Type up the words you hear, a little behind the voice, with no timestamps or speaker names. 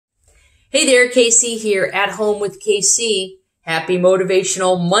Hey there, Casey here at home with KC. Happy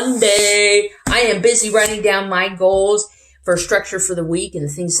Motivational Monday. I am busy writing down my goals for structure for the week and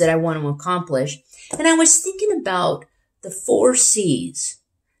the things that I want to accomplish. And I was thinking about the 4 C's.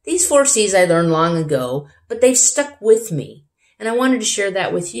 These 4 C's I learned long ago, but they've stuck with me. And I wanted to share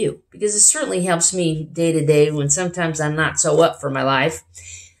that with you because it certainly helps me day to day when sometimes I'm not so up for my life.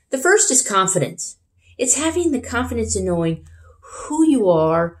 The first is confidence. It's having the confidence in knowing who you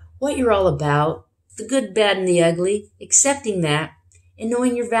are, what you're all about, the good, bad, and the ugly, accepting that, and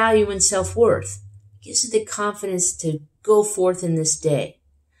knowing your value and self-worth. It gives you the confidence to go forth in this day.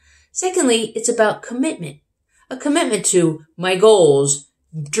 Secondly, it's about commitment. A commitment to my goals,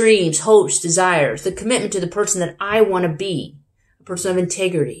 dreams, hopes, desires, the commitment to the person that I want to be, a person of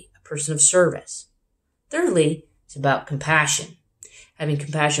integrity, a person of service. Thirdly, it's about compassion, having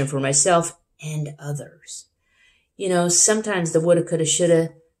compassion for myself and others. You know, sometimes the woulda, coulda, shoulda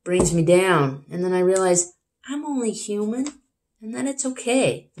brings me down. And then I realize I'm only human and that it's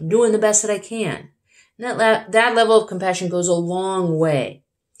okay. I'm doing the best that I can. And that level of compassion goes a long way.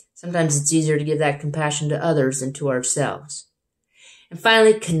 Sometimes it's easier to give that compassion to others than to ourselves. And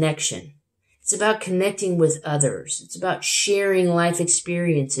finally, connection. It's about connecting with others. It's about sharing life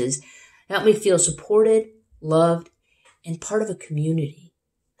experiences. Help me feel supported, loved, and part of a community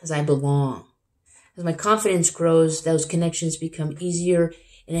because I belong. As my confidence grows, those connections become easier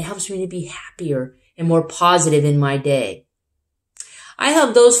and it helps me to be happier and more positive in my day. I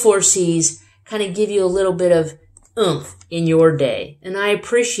hope those 4 C's kind of give you a little bit of oomph in your day, and I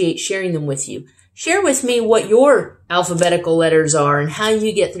appreciate sharing them with you. Share with me what your alphabetical letters are and how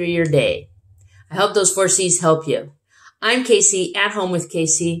you get through your day. I hope those 4 C's help you. I'm Casey, at home with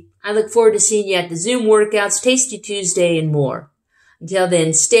KC. I look forward to seeing you at the Zoom workouts, Tasty Tuesday, and more. Until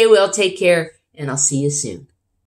then, stay well, take care, and I'll see you soon.